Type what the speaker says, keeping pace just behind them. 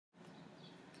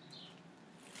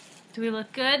Do we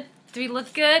look good? Do we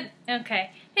look good?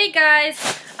 Okay. Hey guys!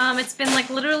 It's been like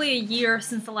literally a year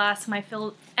since the last time I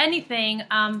filmed anything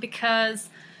because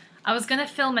I was gonna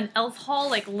film an elf haul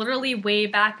like literally way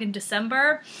back in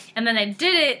December, and then I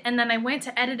did it, and then I went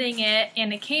to editing it,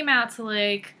 and it came out to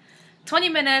like 20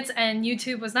 minutes and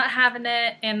YouTube was not having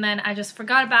it, and then I just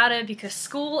forgot about it because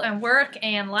school and work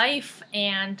and life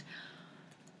and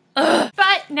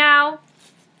But now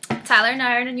Tyler and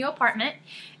I are in a new apartment,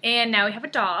 and now we have a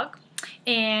dog,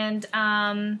 and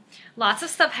lots of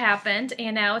stuff happened,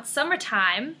 and now it's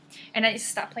summertime, and I just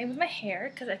stopped playing with my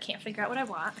hair because I can't figure out what I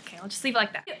want. Okay, I'll just leave it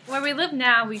like that. Where we live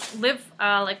now, we live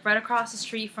like right across the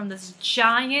street from this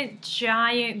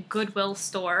giant Goodwill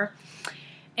store,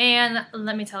 and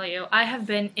let me tell you, I have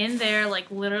been in there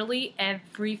like literally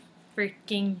every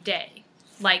freaking day,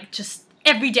 like just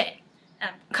every day.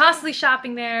 I'm constantly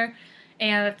shopping there,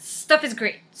 and stuff is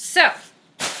great. So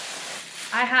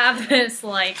I have this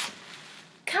like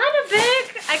kind of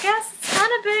big, I guess it's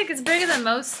kind of big, it's bigger than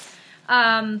most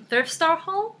thrift store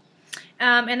haul,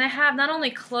 and I have not only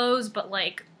clothes but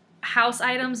like house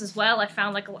items as well. I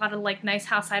found like a lot of like nice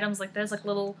house items, like there's like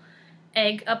little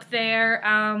egg up there,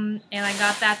 and I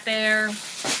got that there,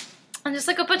 and just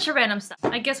like a bunch of random stuff.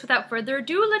 I guess without further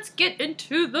ado, let's get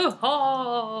into the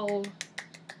haul.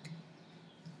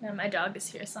 And my dog is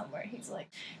here somewhere. He's like...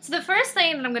 So the first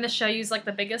thing that I'm going to show you is like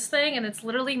the biggest thing, and it's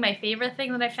literally my favorite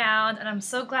thing that I found, and I'm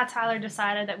so glad Tyler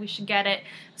decided that we should get it.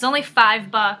 It's only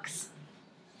 $5.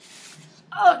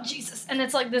 Oh, Jesus. And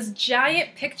it's like this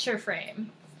giant picture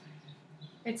frame.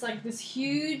 It's like this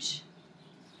huge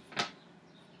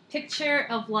picture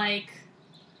of like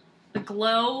the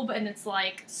globe, and it's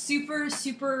like super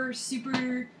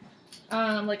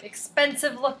like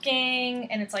expensive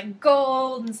looking, and it's like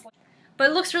gold, and it's like, but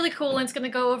it looks really cool, and it's going to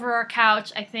go over our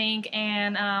couch, I think,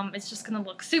 and it's just going to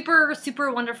look super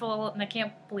wonderful, and I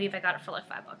can't believe I got it for like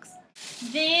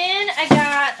 $5. Then I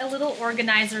got a little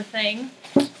organizer thing,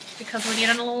 because we need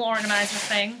a little organizer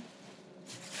thing.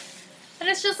 And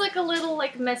it's just like a little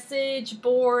like message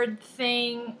board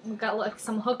thing. We've got like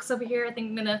some hooks over here. I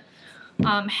think I'm going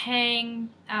to hang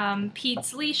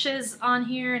Pete's leashes on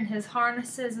here and his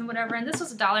harnesses and whatever, and this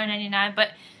was $1.99,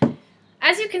 but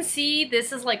as you can see,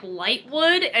 this is like light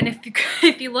wood, and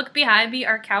if you look behind me,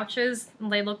 our couches,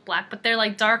 they look black, but they're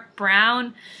like dark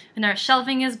brown, and our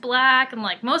shelving is black, and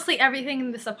like mostly everything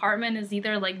in this apartment is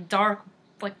either like dark,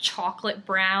 like chocolate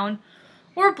brown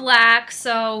or black,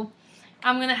 so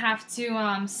I'm gonna have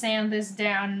to sand this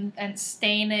down and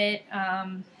stain it,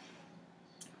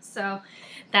 so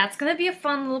that's gonna be a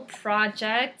fun little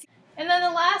project. And then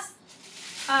the last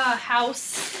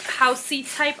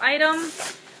housey type item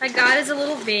I got is a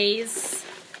little vase,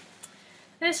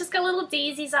 and it's just got little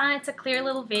daisies on it. It's a clear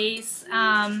little vase,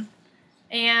 and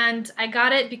I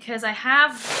got it because I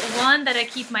have one that I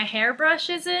keep my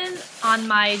hairbrushes in on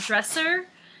my dresser,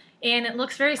 and it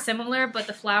looks very similar, but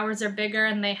the flowers are bigger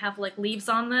and they have like leaves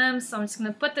on them, so I'm just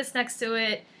going to put this next to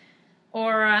it,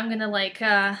 or I'm going to like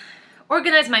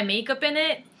organize my makeup in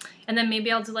it, and then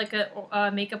maybe I'll do like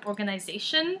a makeup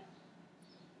organization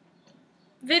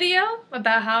video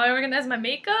about how I organize my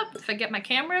makeup if I get my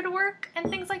camera to work and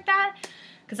things like that,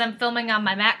 because I'm filming on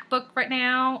my MacBook right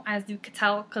now, as you can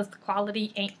tell, because the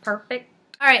quality ain't perfect.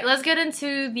 Alright, let's get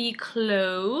into the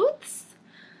clothes,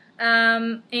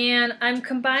 and I'm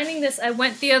combining this. I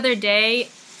went the other day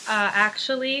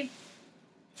actually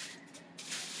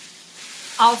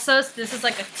also, so this is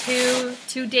like a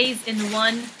two days in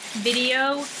one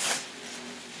video,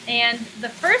 and the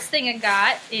first thing I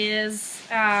got is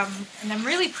and I'm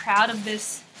really proud of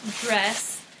this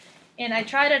dress, and I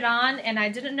tried it on, and I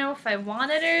didn't know if I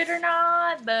wanted it or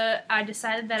not, but I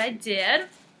decided that I did.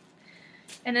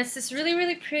 And it's this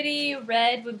really pretty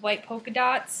red with white polka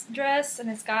dots dress, and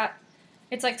it's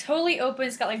like totally open.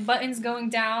 It's got like buttons going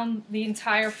down the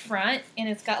entire front, and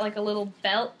it's got like a little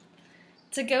belt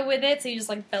to go with it, so you just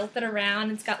like belt it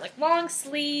around. It's got like long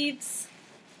sleeves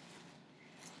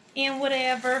and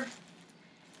whatever,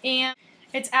 and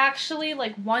it's actually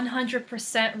like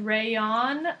 100%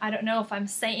 rayon. I don't know if I'm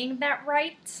saying that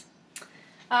right.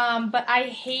 But I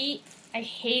hate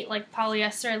like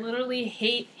polyester. I literally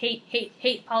hate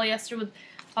polyester with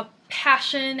a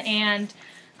passion, and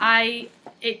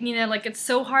you know, like it's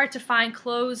so hard to find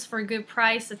clothes for a good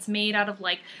price that's made out of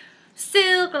like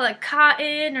silk or like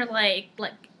cotton or like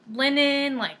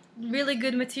linen, like really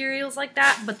good materials like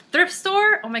that. But the thrift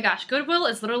store, oh my gosh, Goodwill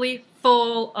is literally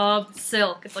full of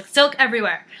silk. It's like silk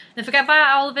everywhere. And if I could buy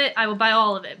all of it, I will buy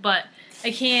all of it, but I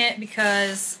can't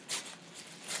because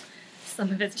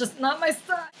some of it's just not my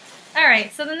style.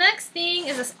 Alright, so the next thing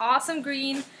is this awesome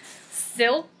green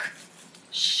silk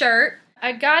shirt.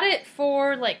 I got it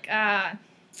for like, I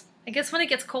guess when it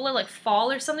gets colder, like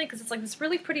fall or something, because it's like this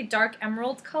really pretty dark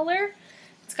emerald color.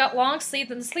 It's got long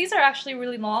sleeves, and the sleeves are actually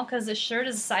really long because this shirt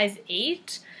is a size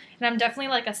 8, and I'm definitely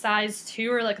like a size 2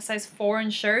 or like a size 4 in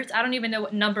shirts. I don't even know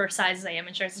what number of sizes I am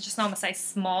in shirts. It's just know I'm a size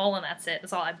small, and that's it.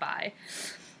 That's all I buy.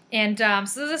 And so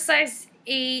this is a size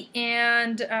 8,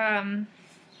 and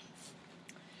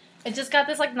it just got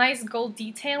this like nice gold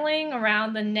detailing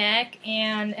around the neck,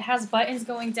 and it has buttons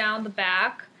going down the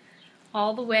back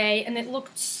all the way, and it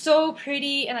looked so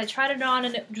pretty, and I tried it on,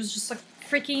 and it was just like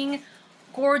freaking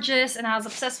gorgeous, and I was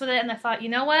obsessed with it, and I thought, you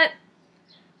know what,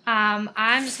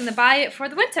 I'm just going to buy it for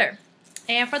the winter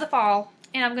and for the fall,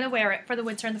 and I'm going to wear it for the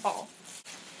winter and the fall.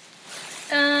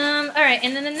 Alright,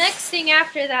 and then the next thing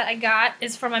after that I got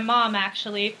is for my mom,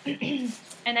 actually,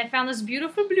 and I found this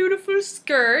beautiful, beautiful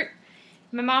skirt.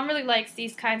 My mom really likes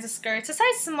these kinds of skirts. It's a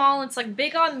size small, it's like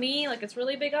big on me, like it's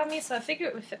really big on me, so I figured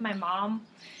it would fit my mom.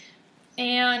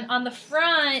 And on the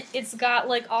front, it's got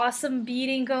like awesome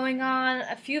beading going on.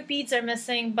 A few beads are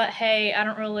missing, but hey, I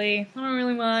don't really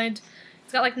mind.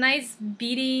 It's got like nice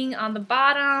beading on the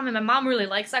bottom, and my mom really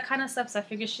likes that kind of stuff, so I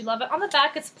figured she'd love it. On the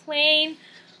back, it's plain,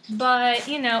 but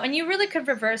you know, and you really could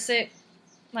reverse it,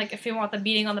 like if you want the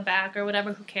beading on the back or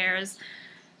whatever, who cares.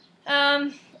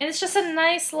 And it's just a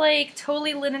nice, like,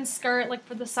 totally linen skirt, like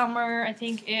for the summer. I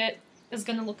think it is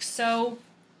gonna look so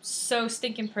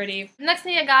stinking pretty. The next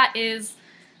thing I got is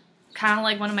kind of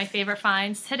like one of my favorite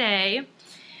finds today,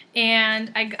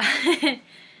 and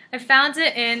I found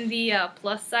it in the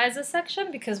plus sizes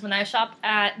section, because when I shop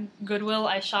at Goodwill,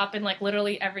 I shop in like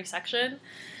literally every section.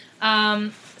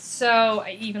 So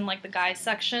I even like the guys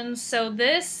section. So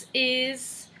this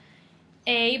is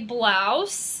a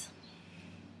blouse.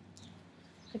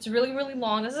 It's really, really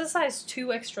long. This is a size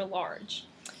 2 extra large.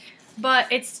 But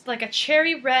it's like a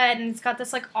cherry red, and it's got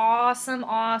this like awesome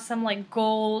like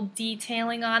gold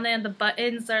detailing on it, and the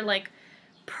buttons are like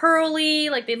pearly,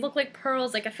 like they look like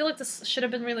pearls. Like I feel like this should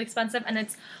have been really expensive, and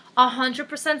it's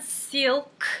 100%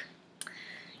 silk.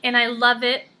 And I love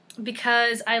it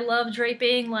because I love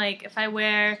draping. Like if I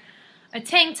wear a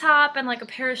tank top and like a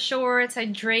pair of shorts, I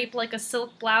drape like a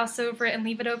silk blouse over it and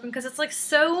leave it open, because it's like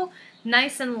so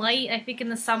nice and light. I think in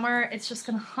the summer it's just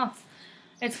gonna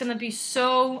it's gonna be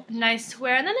so nice to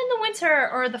wear, and then in the winter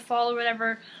or the fall or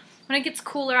whatever, when it gets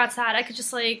cooler outside, I could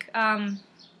just like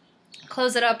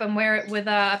close it up and wear it with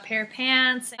a pair of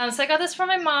pants. So I got this from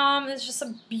my mom. It's just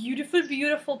a beautiful,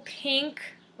 beautiful pink,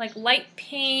 like light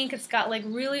pink. It's got like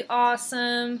really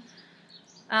awesome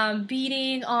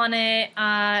beading on it,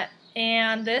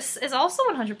 and this is also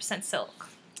 100% silk.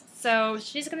 So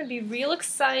she's gonna be real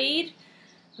excited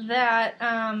that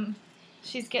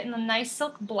she's getting a nice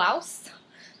silk blouse,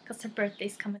 because her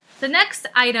birthday's coming. The next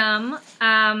item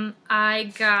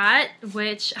I got,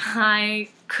 which I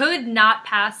could not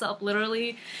pass up,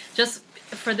 literally just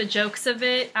for the jokes of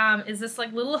it, is this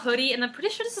like little hoodie, and I'm pretty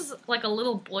sure this is like a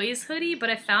little boy's hoodie, but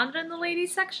I found it in the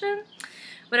ladies section.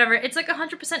 Whatever, it's like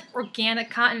 100% organic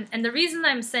cotton, and the reason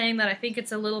I'm saying that I think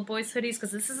it's a little boy's hoodie is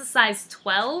because this is a size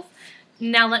 12.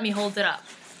 Now let me hold it up.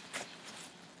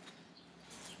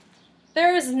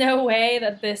 There is no way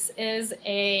that this is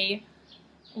a,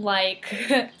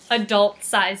 like, adult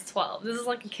size 12. This is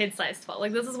like a kid size 12.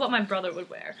 Like, this is what my brother would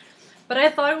wear. But I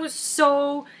thought it was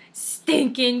so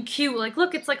stinking cute. Like,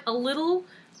 look, it's like a little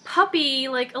puppy,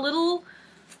 like a little,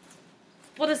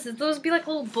 what is this? Those would be like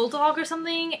a little bulldog or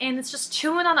something, and it's just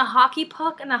chewing on a hockey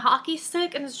puck and a hockey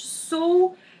stick, and it's just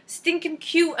so stinking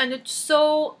cute, and it's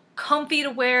so comfy to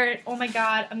wear it. Oh my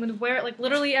god, I'm gonna wear it like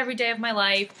literally every day of my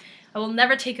life. I will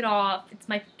never take it off. It's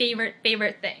my favorite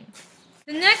thing.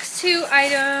 The next two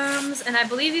items, and I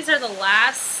believe these are the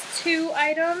last two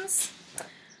items,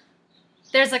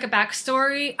 there's like a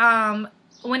backstory.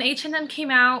 When H&M came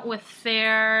out with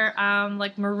their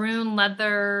like maroon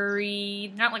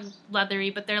leathery, not like leathery,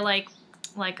 but they're like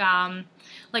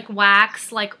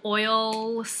wax, like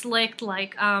oil slicked,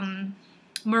 like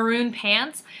maroon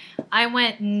pants, I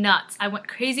went nuts. I went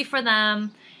crazy for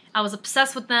them. I was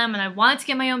obsessed with them, and I wanted to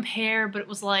get my own pair, but it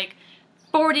was like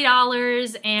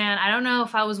 $40, and I don't know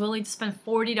if I was willing to spend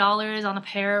 $40 on a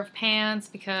pair of pants,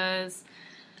 because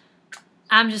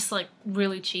I'm just like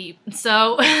really cheap.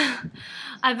 So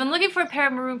I've been looking for a pair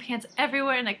of maroon pants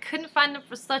everywhere, and I couldn't find them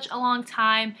for such a long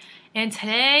time, and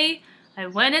today I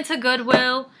went into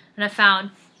Goodwill and I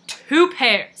found two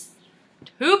pairs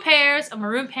of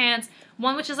maroon pants,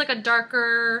 one which is like a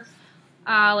darker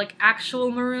like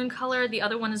actual maroon color. The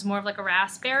other one is more of like a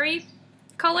raspberry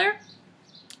color.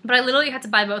 But I literally had to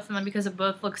buy both of them because they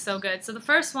both look so good. So the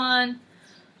first one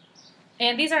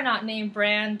And these are not name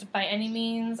brand by any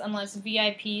means, unless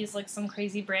VIP is like some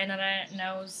crazy brand that I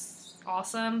know is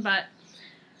awesome. But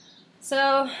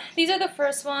so these are the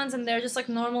first ones, and they're just like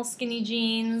normal skinny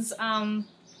jeans.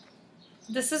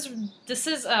 This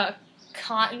is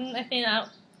cotton, I think.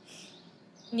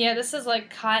 Yeah, this is like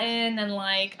cotton and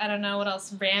like I don't know what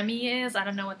else Rami is. I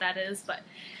don't know what that is, but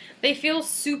they feel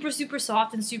super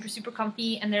soft and super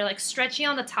comfy, and they're like stretchy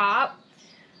on the top.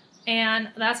 And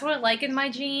that's what I like in my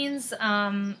jeans.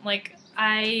 Like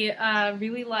I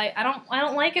really like. I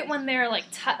don't like it when they're like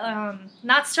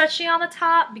not stretchy on the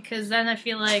top, because then I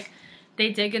feel like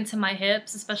they dig into my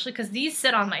hips, especially because these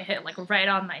sit on my hip, like right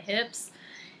on my hips,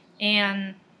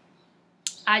 and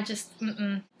I just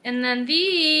And then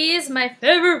these, my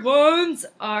favorite ones,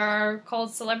 are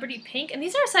called Celebrity Pink, and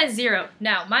these are a size 0.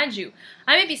 Now, mind you,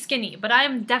 I may be skinny, but I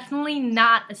am definitely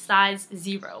not a size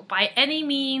 0. By any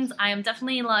means, I am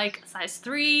definitely like a size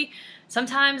 3.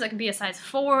 Sometimes I can be a size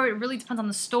 4. It really depends on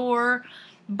the store,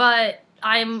 but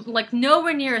I'm like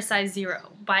nowhere near a size 0.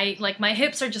 By like my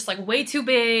hips are just like way too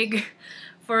big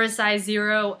for a size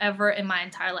 0 ever in my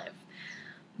entire life.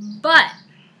 But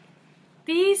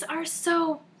these are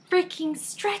so freaking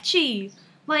stretchy.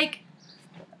 Like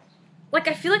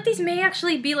I feel like these may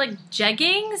actually be like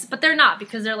jeggings, but they're not,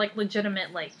 because they're like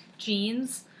legitimate like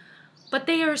jeans. But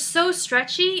they are so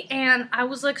stretchy, and I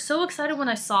was like so excited when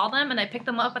I saw them, and I picked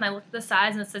them up and I looked at the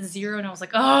size and it said 0, and I was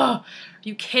like, oh, are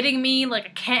you kidding me? Like I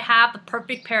can't have the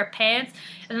perfect pair of pants.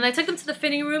 And then I took them to the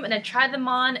fitting room and I tried them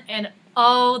on, and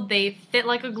oh, they fit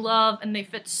like a glove, and they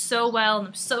fit so well, and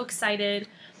I'm so excited.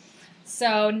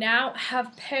 So now I have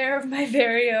a pair of my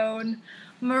very own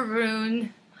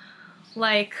maroon,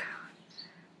 like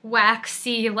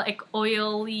waxy, like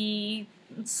oily,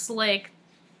 slick,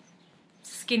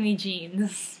 skinny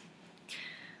jeans.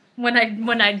 When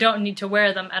I don't need to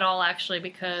wear them at all, actually,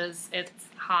 because it's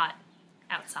hot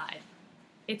outside.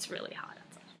 It's really hot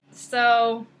outside.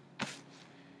 So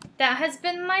that has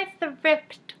been my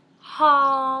thrift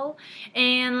haul,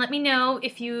 and let me know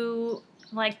if you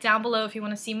like down below if you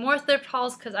want to see more thrift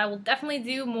hauls, because I will definitely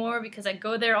do more, because I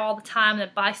go there all the time and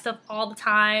I buy stuff all the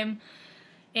time.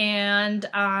 And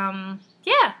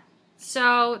yeah,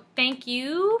 so thank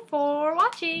you for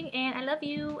watching, and I love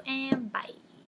you, and bye.